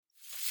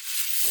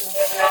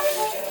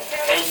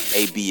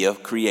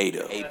ABF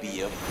Creator.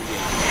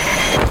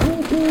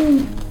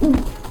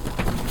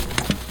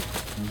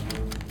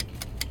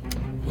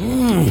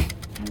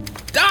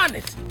 Darn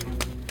it!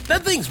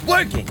 That thing's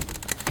working!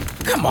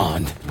 Come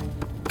on!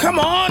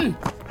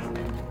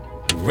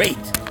 Great!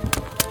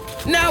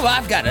 Now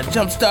I've got to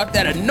jumpstart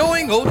that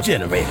annoying old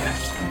generator.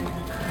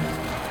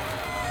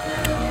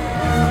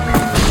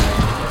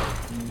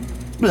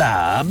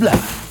 Blah,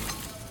 blah.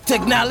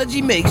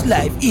 Technology makes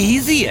life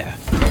easier.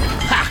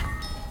 Ha!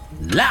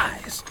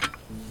 Lies.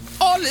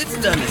 All it's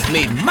done is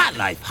made my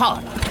life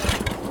harder.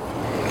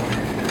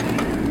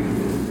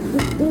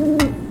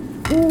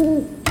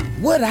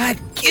 What'd I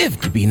give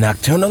to be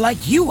nocturnal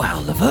like you,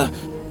 Oliver?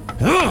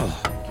 Ugh.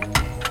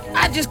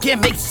 I just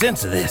can't make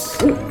sense of this.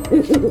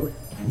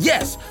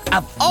 Yes,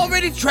 I've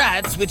already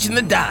tried switching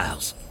the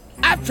dials.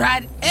 I've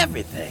tried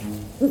everything.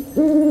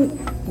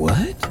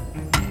 What?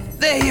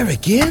 They're here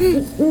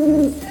again?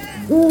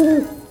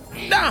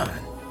 Darn.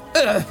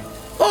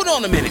 Hold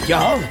on a minute,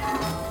 y'all.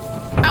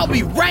 I'll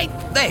be right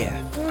there.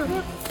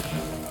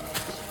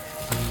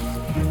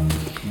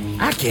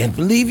 I can't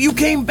believe you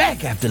came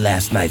back after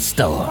last night's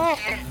storm.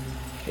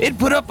 It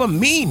put up a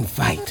mean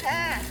fight.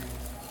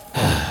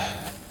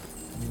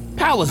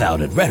 Power's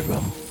out at Red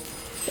Room,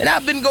 and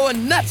I've been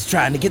going nuts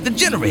trying to get the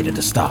generator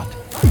to start.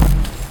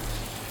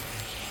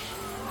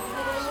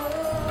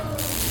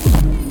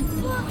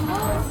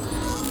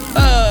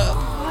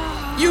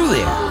 You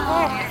there?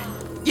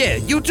 Yeah,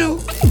 you two?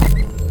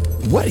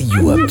 What are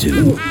you up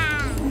to?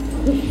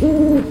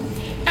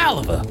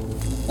 Oliver,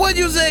 what'd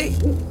you say?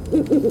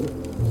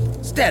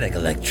 Static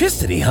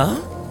electricity, huh?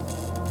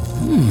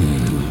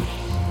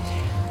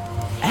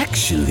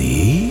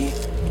 Actually,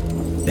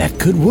 that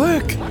could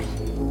work.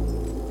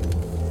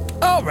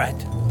 All right,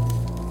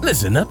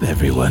 listen up,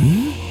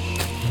 everyone.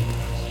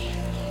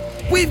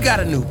 We've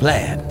got a new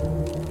plan.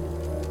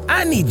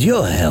 I need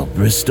your help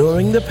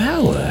restoring the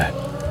power.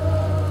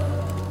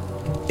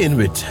 In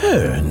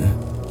return,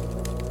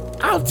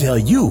 I'll tell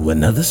you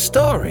another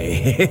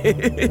story.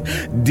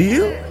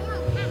 Deal?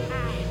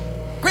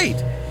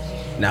 Great.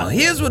 Now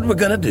here's what we're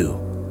gonna do.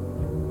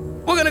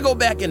 We're gonna go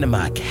back into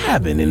my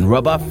cabin and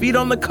rub our feet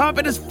on the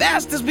carpet as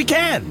fast as we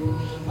can.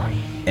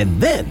 And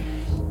then,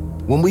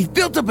 when we've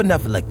built up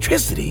enough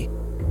electricity,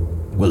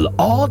 we'll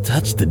all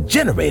touch the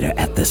generator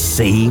at the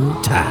same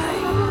time.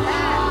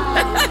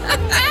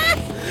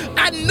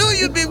 I knew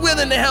you'd be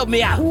willing to help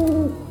me out.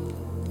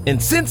 And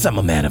since I'm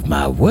a man of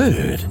my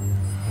word,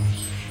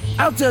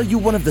 I'll tell you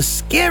one of the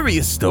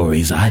scariest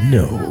stories I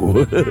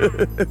know.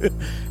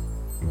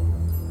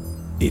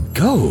 It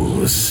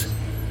goes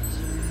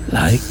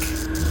like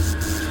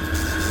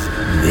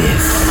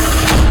this.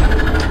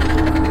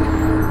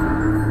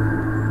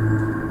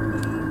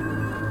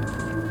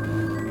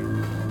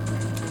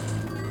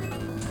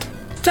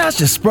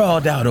 Tasha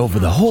sprawled out over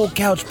the whole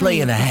couch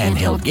playing a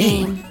handheld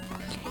game.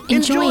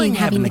 Enjoying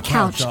having the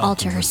couch all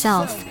to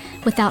herself,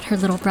 without her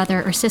little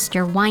brother or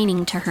sister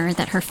whining to her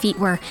that her feet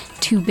were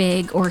too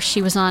big or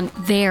she was on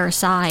their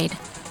side.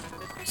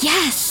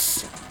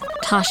 Yes!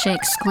 Tasha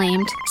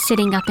exclaimed,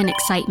 sitting up in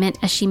excitement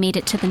as she made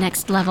it to the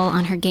next level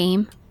on her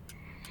game.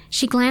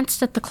 She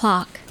glanced at the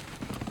clock.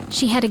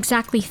 She had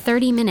exactly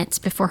 30 minutes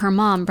before her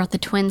mom brought the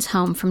twins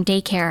home from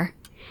daycare.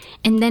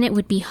 And then it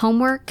would be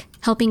homework,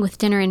 helping with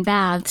dinner and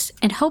baths,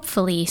 and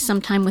hopefully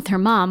sometime with her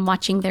mom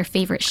watching their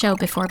favorite show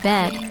before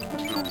bed.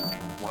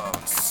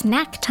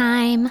 Snack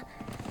time,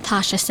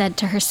 Tasha said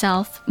to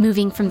herself,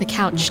 moving from the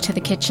couch to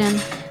the kitchen,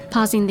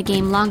 pausing the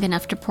game long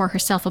enough to pour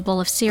herself a bowl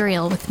of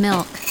cereal with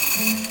milk.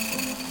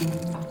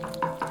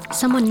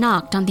 Someone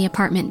knocked on the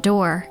apartment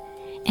door,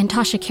 and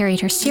Tasha carried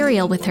her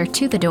cereal with her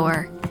to the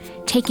door,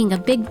 taking a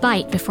big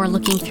bite before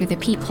looking through the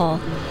peephole.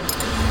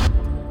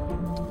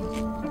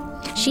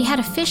 She had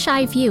a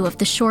fisheye view of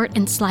the short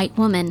and slight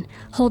woman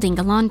holding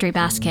a laundry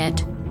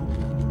basket.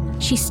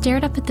 She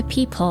stared up at the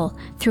peephole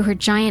through her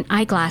giant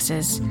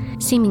eyeglasses,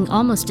 seeming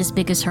almost as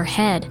big as her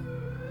head.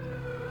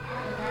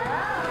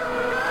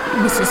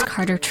 Mrs.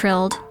 Carter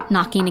trilled,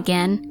 knocking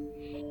again.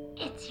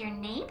 It's your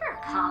neighbor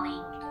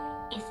calling.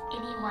 Is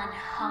anyone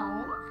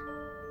home?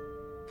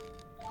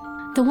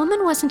 The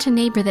woman wasn't a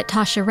neighbor that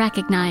Tasha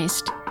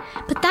recognized,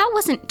 but that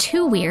wasn't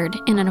too weird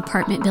in an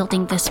apartment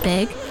building this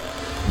big.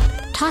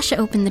 Tasha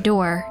opened the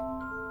door.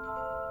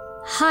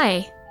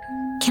 Hi,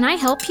 can I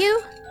help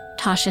you?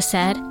 Tasha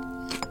said.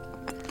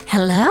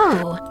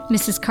 Hello,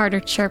 Mrs. Carter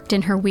chirped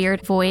in her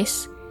weird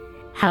voice.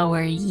 how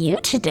are you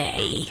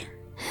today?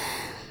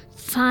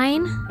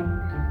 Fine,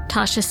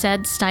 Tasha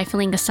said,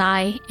 stifling a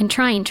sigh and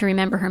trying to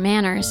remember her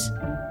manners.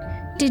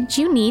 Did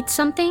you need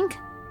something?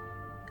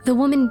 The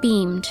woman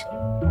beamed.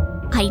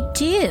 I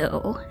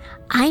do.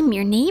 I'm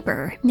your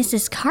neighbor,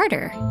 Mrs.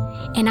 Carter,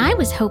 and I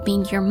was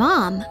hoping your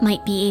mom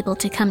might be able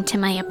to come to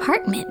my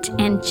apartment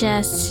and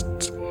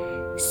just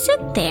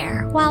sit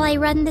there while I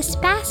run this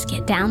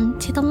basket down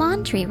to the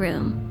laundry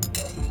room.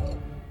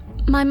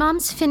 My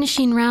mom's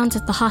finishing rounds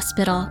at the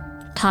hospital,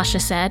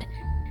 Tasha said.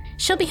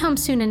 She'll be home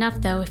soon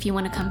enough, though, if you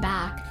want to come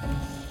back.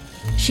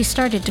 She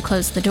started to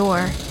close the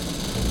door.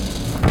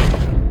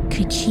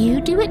 Could you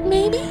do it,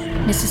 maybe?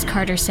 Mrs.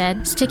 Carter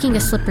said, sticking a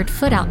slippered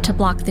foot out to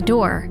block the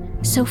door,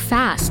 so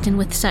fast and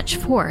with such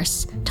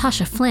force,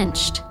 Tasha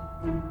flinched.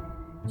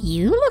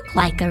 You look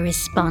like a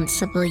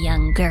responsible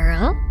young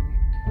girl.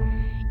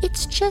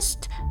 It's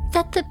just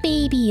that the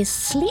baby is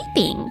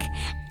sleeping,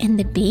 and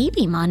the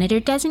baby monitor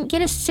doesn't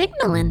get a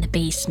signal in the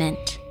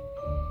basement.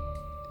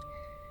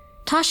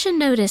 Tasha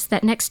noticed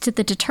that next to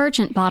the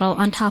detergent bottle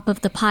on top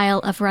of the pile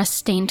of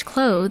rust-stained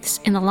clothes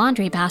in the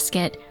laundry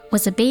basket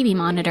was a baby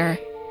monitor,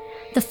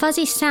 the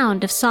fuzzy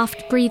sound of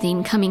soft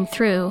breathing coming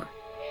through.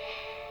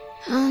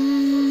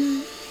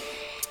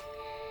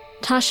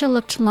 Tasha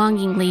looked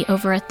longingly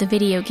over at the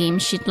video game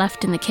she'd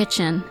left in the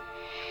kitchen.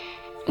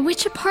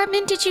 Which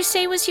apartment did you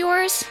say was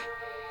yours?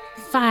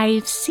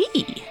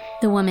 5C,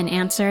 the woman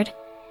answered.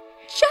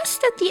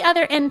 Just at the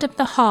other end of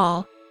the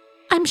hall.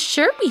 I'm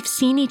sure we've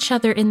seen each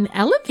other in the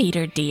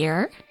elevator,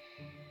 dear.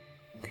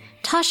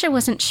 Tasha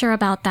wasn't sure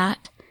about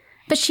that,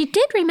 but she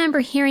did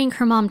remember hearing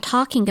her mom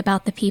talking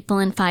about the people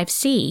in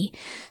 5C,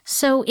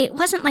 so it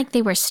wasn't like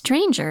they were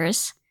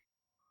strangers.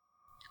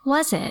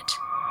 Was it?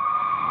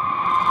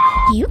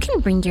 You can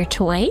bring your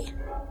toy,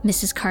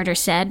 Mrs. Carter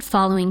said,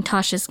 following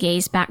Tasha's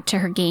gaze back to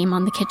her game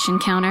on the kitchen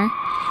counter.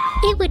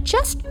 It would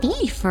just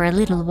be for a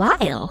little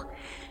while.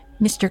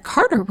 Mr.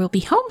 Carter will be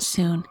home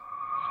soon,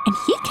 and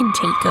he can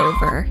take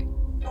over.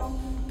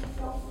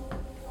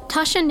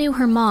 Tasha knew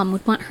her mom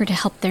would want her to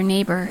help their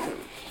neighbor,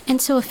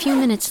 and so a few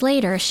minutes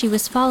later she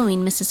was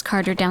following Mrs.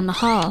 Carter down the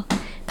hall,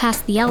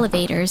 past the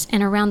elevators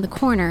and around the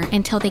corner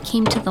until they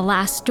came to the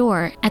last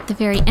door at the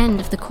very end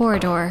of the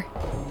corridor.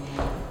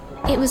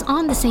 It was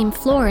on the same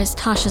floor as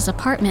Tasha's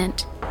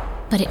apartment,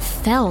 but it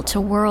felt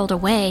a world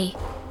away.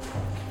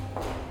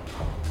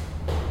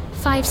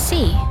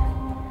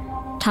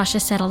 5C,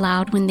 Tasha said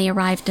aloud when they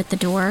arrived at the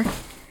door.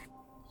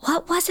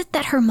 What was it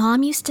that her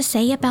mom used to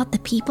say about the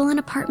people in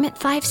apartment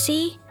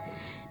 5C?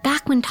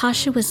 Back when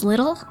Tasha was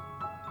little?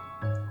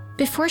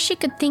 Before she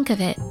could think of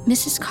it,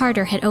 Mrs.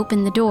 Carter had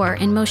opened the door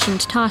and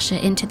motioned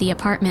Tasha into the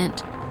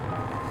apartment.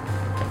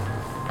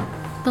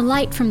 The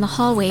light from the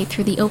hallway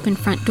through the open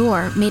front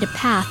door made a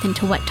path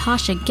into what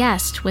Tasha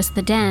guessed was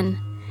the den.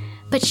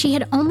 But she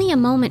had only a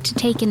moment to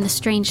take in the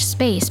strange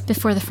space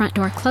before the front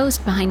door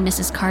closed behind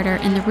Mrs. Carter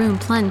and the room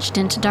plunged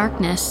into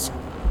darkness.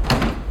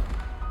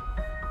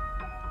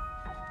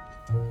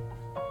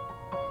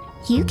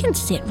 You can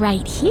sit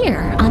right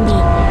here on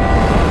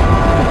the...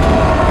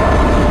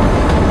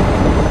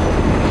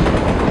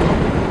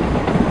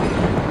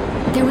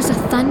 There was a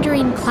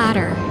thundering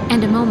clatter,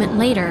 and a moment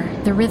later,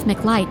 the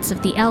rhythmic lights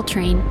of the L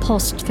train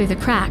pulsed through the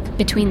crack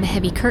between the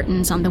heavy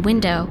curtains on the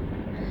window.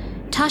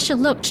 Tasha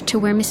looked to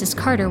where Mrs.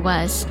 Carter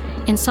was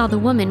and saw the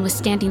woman was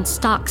standing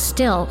stock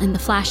still in the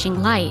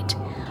flashing light,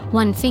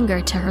 one finger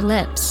to her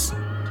lips.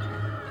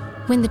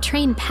 When the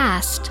train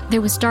passed,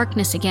 there was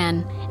darkness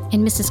again,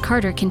 and Mrs.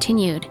 Carter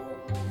continued.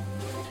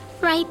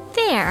 Right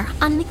there,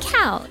 on the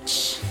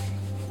couch.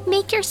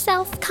 Make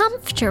yourself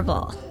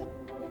comfortable.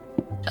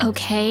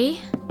 Okay,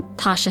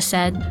 Tasha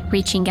said,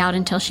 reaching out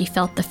until she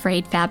felt the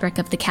frayed fabric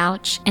of the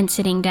couch and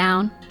sitting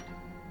down.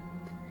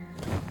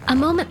 A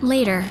moment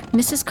later,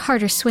 Mrs.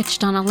 Carter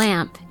switched on a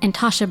lamp, and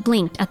Tasha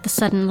blinked at the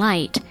sudden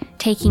light,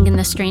 taking in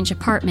the strange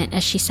apartment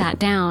as she sat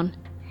down.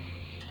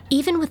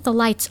 Even with the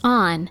lights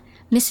on,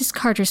 Mrs.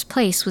 Carter's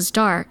place was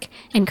dark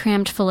and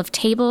crammed full of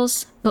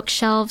tables,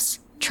 bookshelves,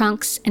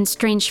 trunks, and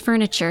strange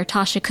furniture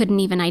Tasha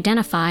couldn't even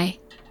identify.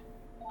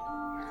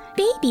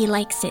 Baby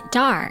likes it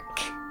dark,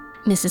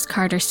 Mrs.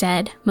 Carter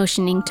said,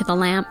 motioning to the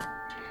lamp.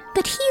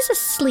 But he's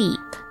asleep,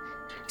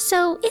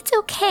 so it's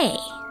okay.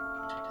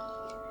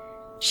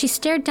 She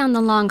stared down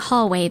the long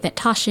hallway that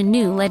Tasha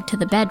knew led to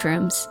the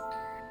bedrooms.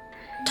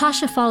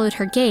 Tasha followed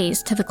her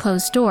gaze to the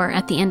closed door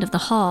at the end of the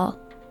hall.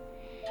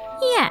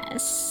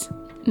 Yes,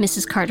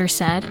 Mrs. Carter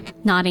said,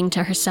 nodding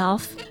to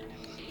herself.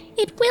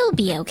 It will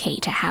be okay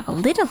to have a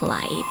little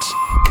light.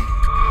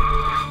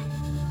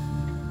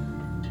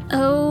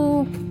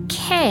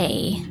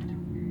 Okay,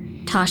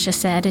 Tasha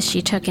said as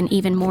she took in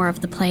even more of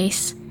the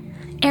place.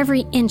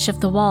 Every inch of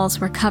the walls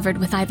were covered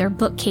with either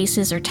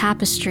bookcases or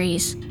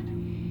tapestries.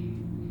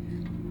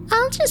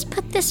 I'll just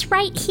put this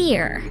right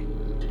here,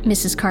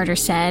 Mrs. Carter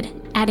said,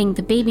 adding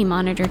the baby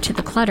monitor to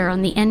the clutter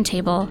on the end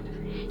table.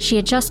 She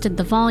adjusted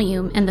the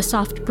volume, and the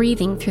soft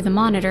breathing through the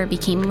monitor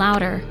became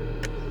louder.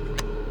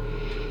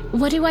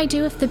 What do I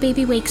do if the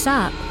baby wakes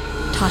up?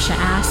 Tasha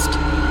asked.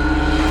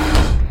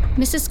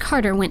 Mrs.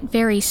 Carter went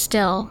very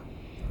still.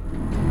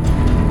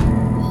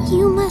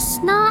 You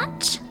must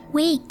not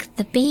wake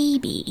the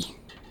baby,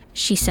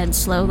 she said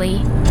slowly,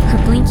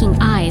 her blinking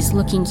eyes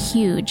looking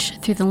huge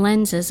through the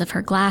lenses of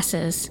her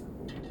glasses.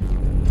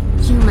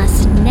 You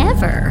must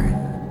never,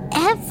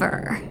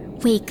 ever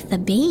wake the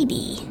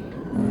baby.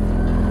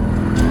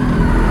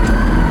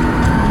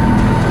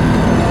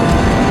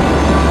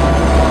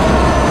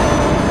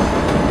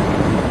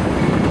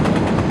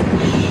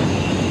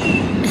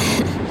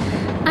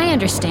 I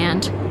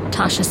understand,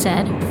 Tasha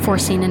said,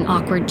 forcing an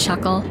awkward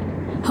chuckle,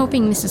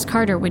 hoping Mrs.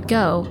 Carter would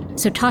go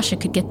so Tasha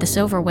could get this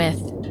over with.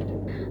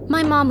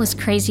 My mom was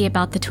crazy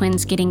about the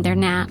twins getting their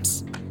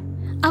naps.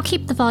 I'll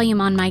keep the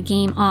volume on my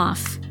game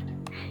off."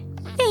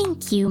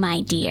 "Thank you,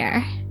 my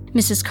dear,"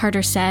 Mrs.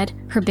 Carter said,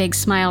 her big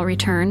smile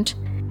returned.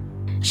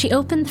 She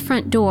opened the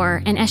front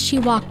door, and as she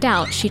walked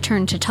out, she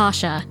turned to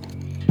Tasha.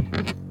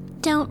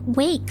 "Don't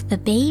wake the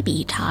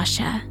baby,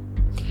 Tasha.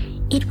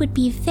 It would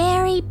be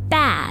very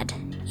bad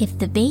if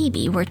the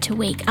baby were to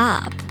wake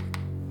up."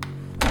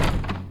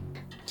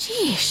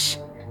 "Sheesh,"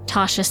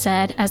 Tasha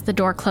said as the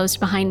door closed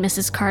behind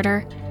Mrs.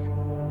 Carter.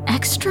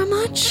 "Extra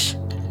much?"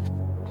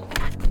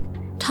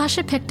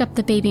 Tasha picked up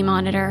the baby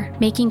monitor,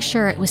 making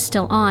sure it was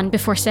still on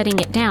before setting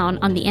it down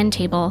on the end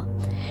table,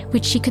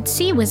 which she could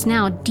see was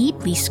now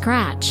deeply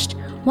scratched,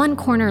 one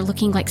corner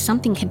looking like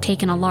something had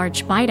taken a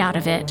large bite out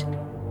of it.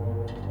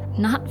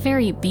 "Not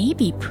very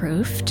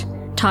baby-proofed,"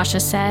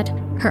 Tasha said,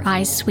 her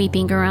eyes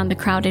sweeping around the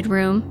crowded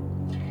room.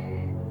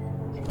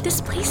 "This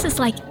place is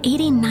like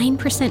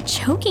 89%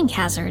 choking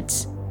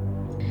hazards."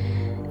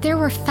 There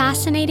were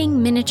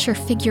fascinating miniature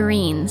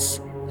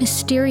figurines,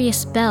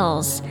 mysterious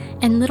bells,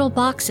 and little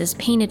boxes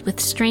painted with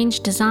strange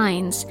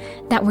designs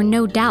that were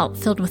no doubt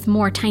filled with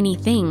more tiny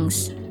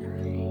things.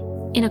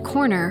 In a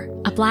corner,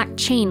 a black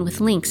chain with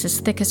links as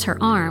thick as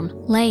her arm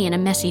lay in a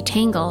messy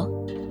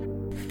tangle.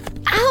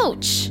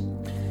 "Ouch!"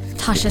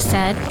 Tasha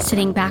said,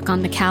 sitting back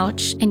on the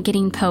couch and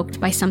getting poked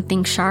by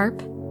something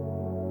sharp.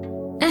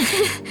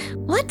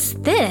 "What's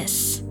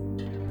this?"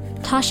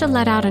 Tasha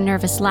let out a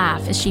nervous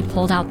laugh as she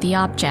pulled out the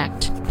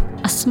object,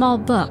 a small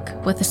book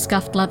with a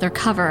scuffed leather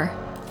cover.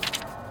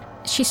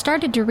 She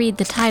started to read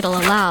the title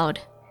aloud.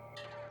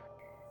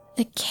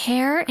 "The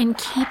Care and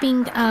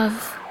Keeping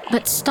of,"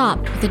 but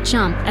stopped with a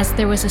jump as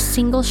there was a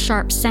single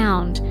sharp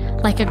sound,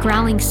 like a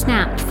growling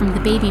snap from the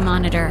baby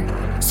monitor,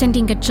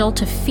 sending a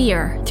jolt of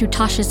fear through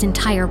Tasha's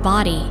entire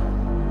body.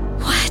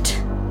 "What?"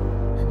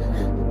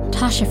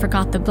 Tasha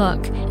forgot the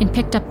book and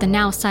picked up the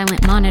now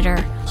silent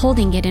monitor,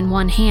 holding it in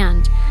one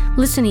hand,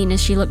 listening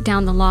as she looked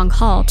down the long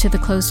hall to the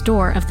closed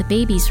door of the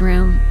baby's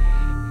room.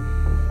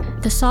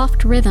 The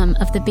soft rhythm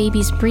of the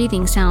baby's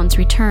breathing sounds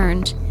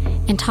returned,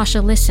 and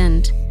Tasha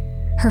listened,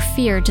 her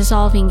fear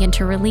dissolving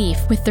into relief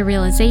with the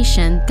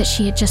realization that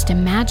she had just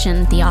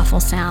imagined the awful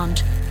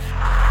sound.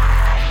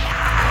 "Ah!"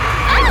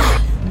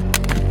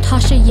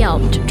 Tasha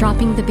yelped,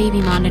 dropping the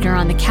baby monitor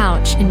on the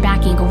couch and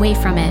backing away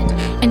from it,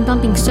 and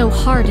bumping so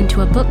hard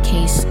into a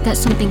bookcase that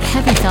something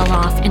heavy fell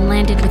off and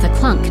landed with a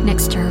clunk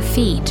next to her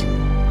feet.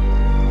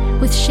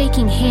 With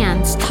shaking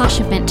hands,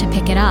 Tasha bent to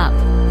pick it up.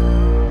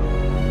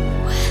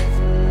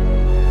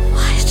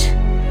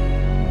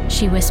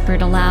 She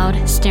whispered aloud,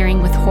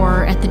 staring with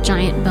horror at the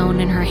giant bone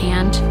in her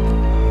hand.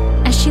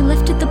 As she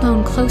lifted the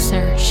bone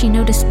closer, she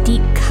noticed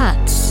deep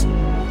cuts,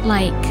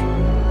 like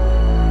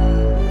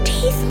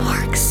teeth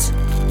marks.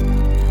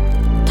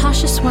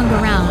 Tasha swung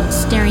around,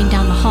 staring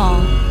down the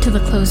hall, to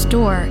the closed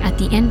door at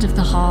the end of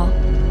the hall.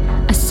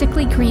 A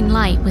sickly green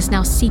light was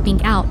now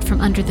seeping out from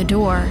under the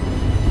door.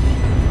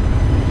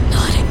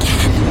 "Not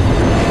again,"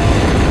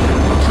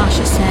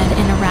 Tasha said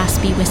in a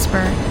raspy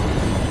whisper,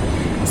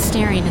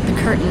 staring at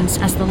the curtains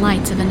as the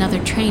lights of another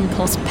train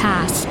pulsed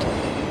past.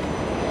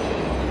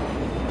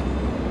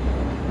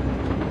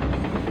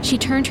 She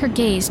turned her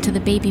gaze to the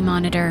baby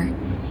monitor,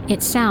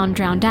 its sound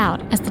drowned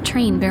out as the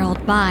train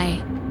barreled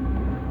by.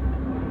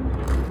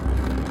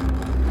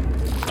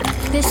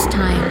 This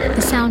time,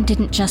 the sound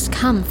didn't just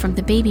come from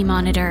the baby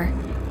monitor.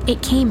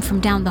 It came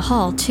from down the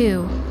hall,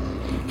 too.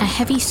 A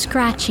heavy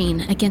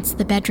scratching against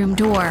the bedroom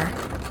door.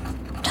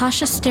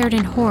 Tasha stared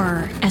in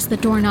horror as the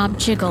doorknob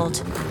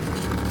jiggled.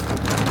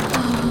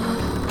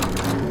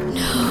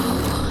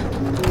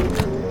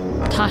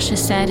 Tasha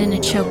said in a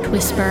choked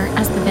whisper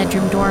as the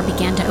bedroom door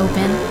began to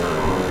open.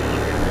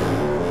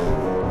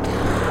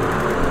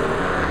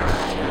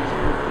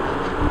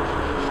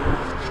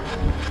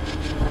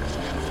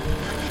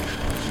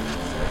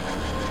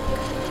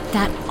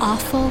 That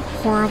awful,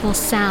 horrible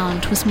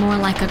sound was more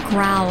like a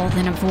growl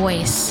than a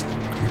voice.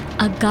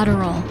 A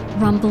guttural,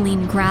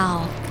 rumbling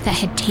growl that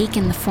had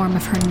taken the form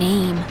of her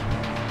name.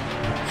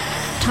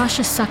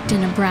 Tasha sucked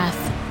in a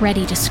breath,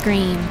 ready to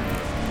scream.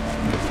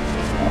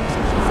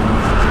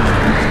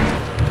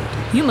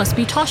 "You must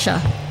be Tasha,"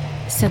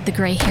 said the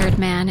gray-haired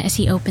man as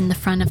he opened the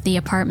front of the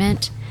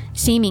apartment,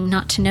 seeming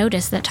not to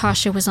notice that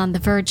Tasha was on the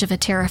verge of a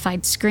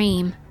terrified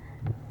scream.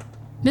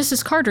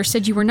 "Mrs. Carter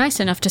said you were nice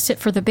enough to sit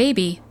for the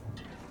baby."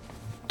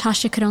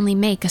 Tasha could only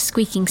make a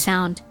squeaking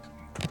sound.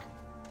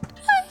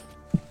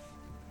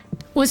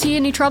 "Was he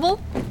any trouble?"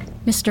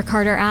 Mr.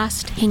 Carter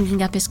asked,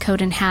 hanging up his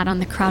coat and hat on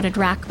the crowded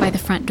rack by the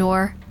front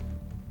door.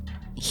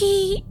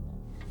 "He,"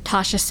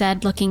 Tasha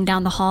said, looking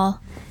down the hall.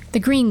 The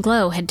green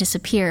glow had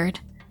disappeared.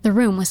 The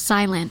room was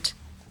silent.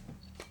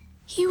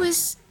 "He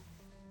was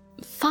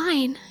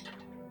fine."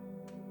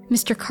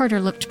 Mr. Carter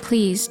looked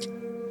pleased.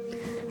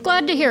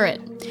 "Glad to hear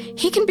it.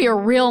 He can be a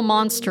real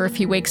monster if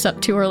he wakes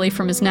up too early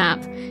from his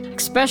nap,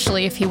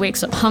 especially if he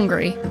wakes up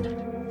hungry."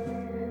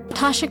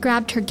 Tasha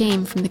grabbed her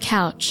game from the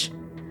couch.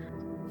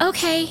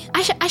 "Okay,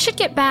 I should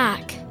get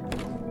back."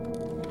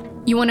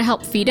 "You want to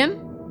help feed him?"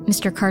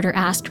 Mr. Carter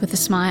asked with a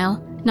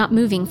smile, not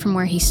moving from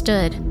where he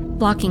stood,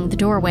 blocking the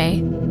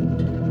doorway.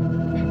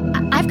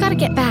 "I've got to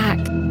get back,"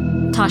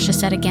 Tasha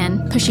said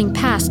again, pushing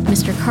past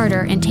Mr.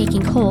 Carter and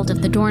taking hold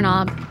of the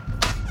doorknob.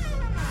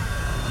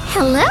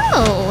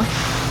 Hello!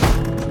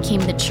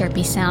 Came the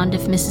chirpy sound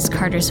of Mrs.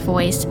 Carter's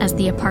voice as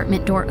the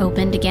apartment door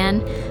opened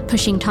again,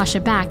 pushing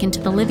Tasha back into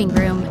the living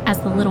room as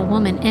the little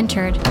woman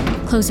entered,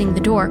 closing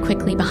the door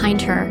quickly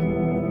behind her.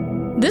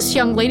 "This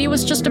young lady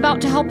was just about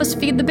to help us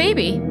feed the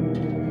baby,"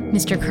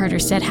 Mr. Carter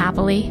said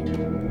happily.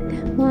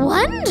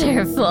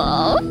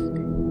 Wonderful!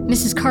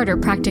 Mrs. Carter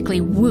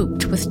practically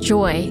whooped with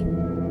joy.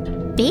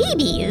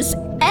 Baby is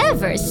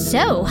ever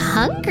so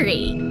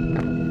hungry.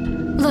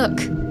 "Look,"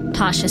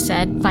 Tasha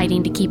said,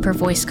 fighting to keep her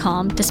voice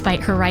calm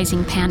despite her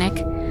rising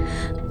panic.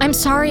 "I'm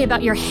sorry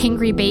about your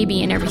hangry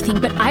baby and everything,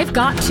 but I've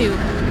got to."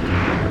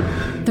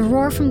 The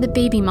roar from the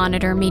baby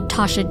monitor made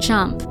Tasha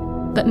jump,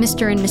 but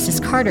Mr. and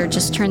Mrs. Carter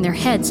just turned their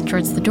heads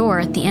towards the door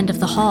at the end of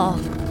the hall.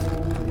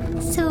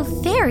 So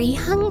very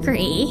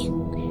hungry,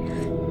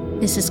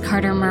 Mrs.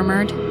 Carter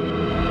murmured.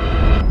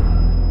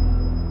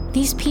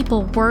 These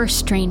people were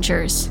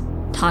strangers,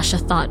 Tasha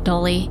thought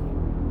dully.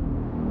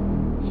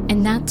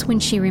 And that's when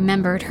she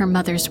remembered her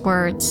mother's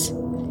words.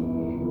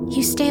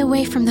 "You stay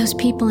away from those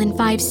people in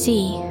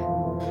 5C.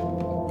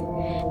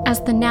 As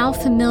the now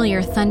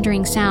familiar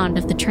thundering sound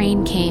of the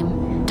train came,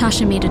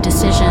 Tasha made a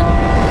decision.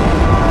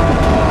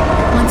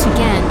 Once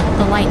again,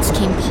 the lights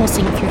came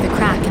pulsing through the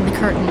crack in the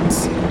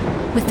curtains.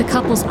 With the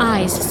couple's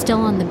eyes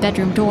still on the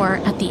bedroom door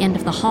at the end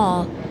of the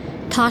hall,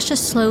 Tasha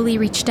slowly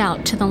reached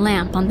out to the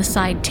lamp on the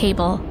side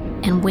table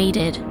and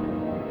waited.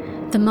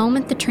 The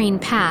moment the train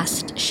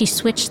passed, she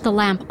switched the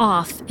lamp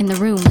off and the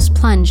room was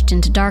plunged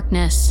into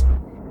darkness.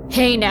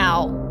 "Hey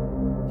now,"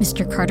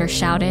 Mr. Carter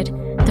shouted,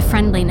 the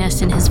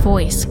friendliness in his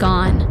voice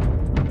gone.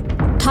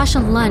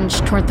 Tasha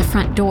lunged toward the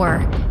front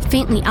door,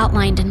 faintly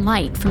outlined in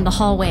light from the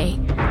hallway,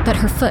 but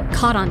her foot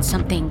caught on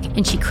something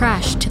and she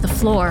crashed to the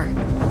floor.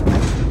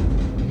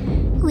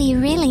 We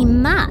really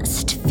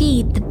must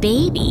feed the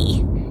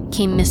baby,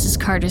 came Mrs.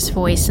 Carter's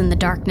voice in the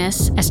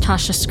darkness as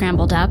Tasha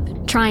scrambled up,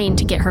 trying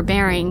to get her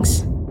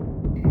bearings.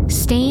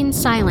 Staying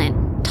silent,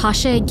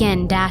 Tasha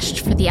again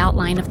dashed for the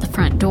outline of the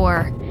front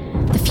door,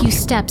 the few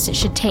steps it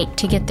should take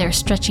to get there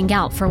stretching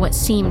out for what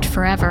seemed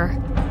forever.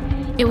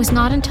 It was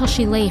not until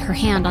she lay her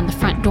hand on the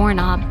front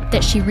doorknob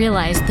that she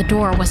realized the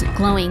door wasn't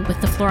glowing with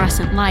the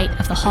fluorescent light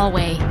of the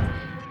hallway.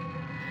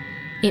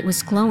 It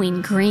was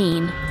glowing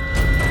green.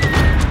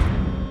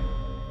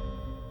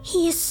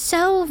 He is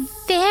so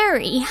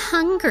very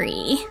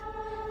hungry,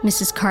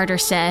 Mrs. Carter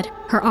said,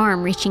 her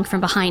arm reaching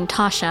from behind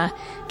Tasha,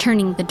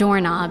 turning the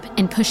doorknob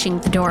and pushing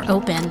the door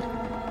open.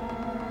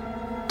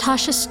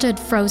 Tasha stood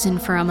frozen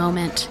for a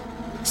moment,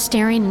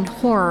 staring in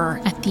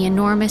horror at the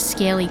enormous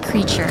scaly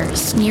creature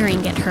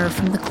sneering at her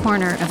from the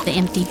corner of the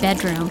empty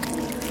bedroom,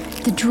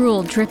 the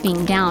drool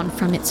dripping down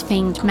from its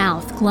fanged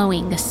mouth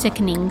glowing a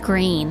sickening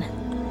green.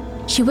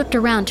 She whipped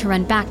around to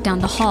run back down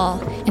the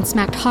hall and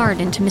smacked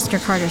hard into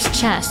Mr. Carter's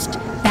chest,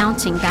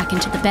 bouncing back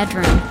into the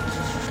bedroom.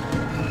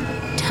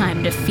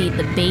 "Time to feed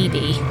the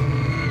baby,"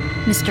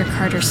 Mr.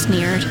 Carter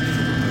sneered.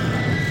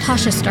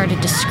 Tasha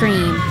started to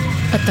scream,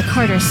 but the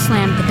Carters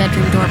slammed the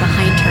bedroom door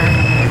behind her,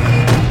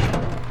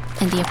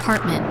 and the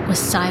apartment was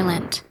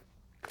silent.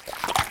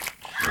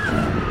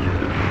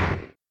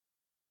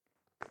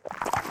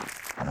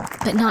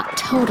 But not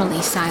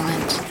totally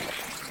silent.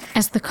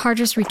 As the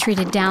Carters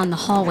retreated down the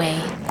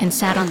hallway and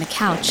sat on the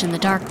couch in the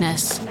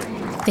darkness,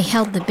 they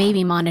held the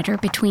baby monitor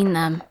between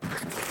them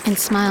and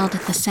smiled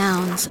at the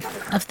sounds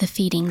of the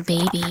feeding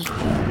baby.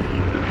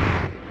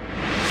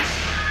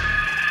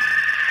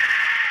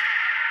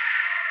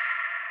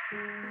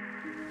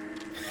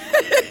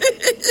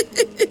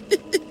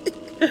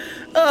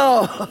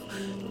 Oh,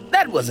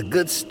 that was a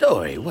good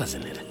story,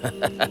 wasn't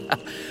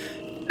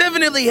it?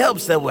 Definitely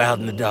helps that we're out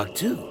in the dark,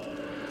 too.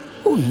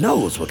 Who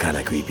knows what kind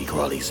of creepy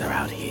crawlies are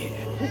out here?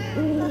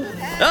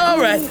 All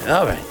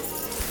right.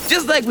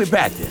 Just like we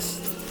practiced.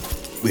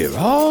 We're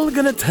all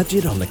gonna touch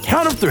it on the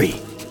count of 3.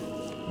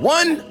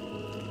 1,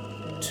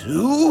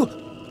 2,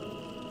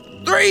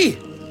 3.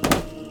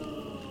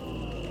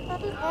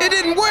 It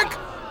didn't work?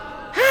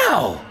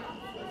 How?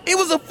 It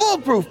was a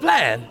foolproof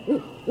plan.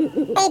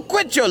 Oh,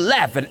 quit your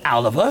laughing,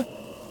 Oliver.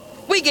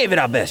 We gave it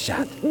our best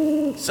shot.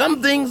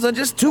 Some things are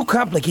just too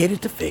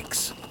complicated to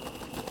fix.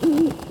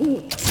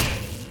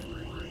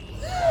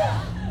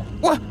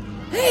 What?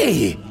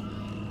 Hey!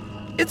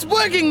 It's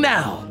working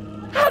now!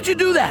 How'd you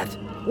do that?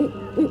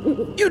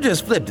 You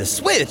just flipped a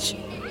switch.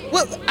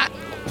 Well,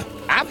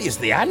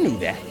 obviously I knew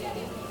that.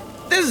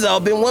 This has all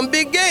been one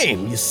big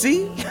game, you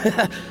see?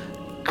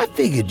 I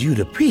figured you'd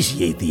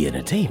appreciate the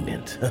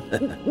entertainment.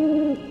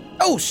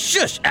 Oh,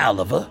 shush,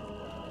 Oliver.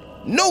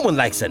 No one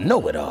likes a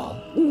know-it-all.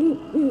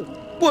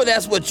 Well,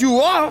 that's what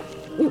you are.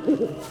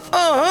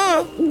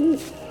 Uh-huh.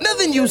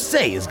 Nothing you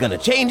say is gonna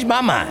change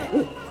my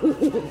mind.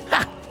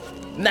 Ha!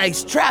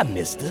 Nice try,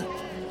 mister.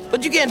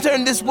 But you can't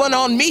turn this one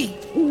on me.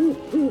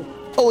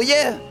 Oh,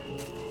 yeah?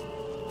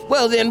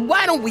 Well, then,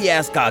 why don't we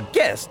ask our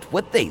guest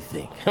what they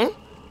think, huh?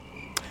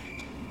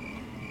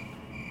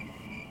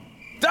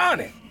 Darn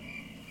it.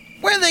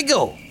 Where'd they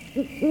go?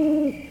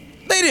 They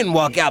didn't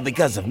walk out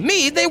because of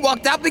me. They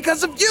walked out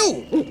because of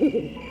you.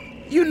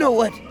 You know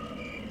what?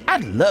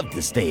 I'd love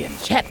to stay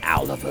and chat,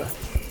 Oliver,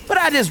 but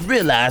I just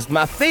realized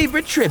my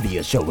favorite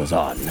trivia show was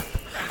on.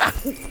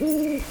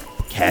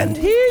 Can't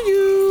hear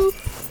you.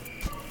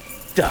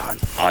 Darn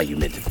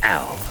argumentative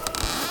owl.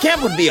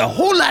 Camp would be a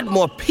whole lot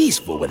more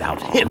peaceful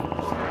without him.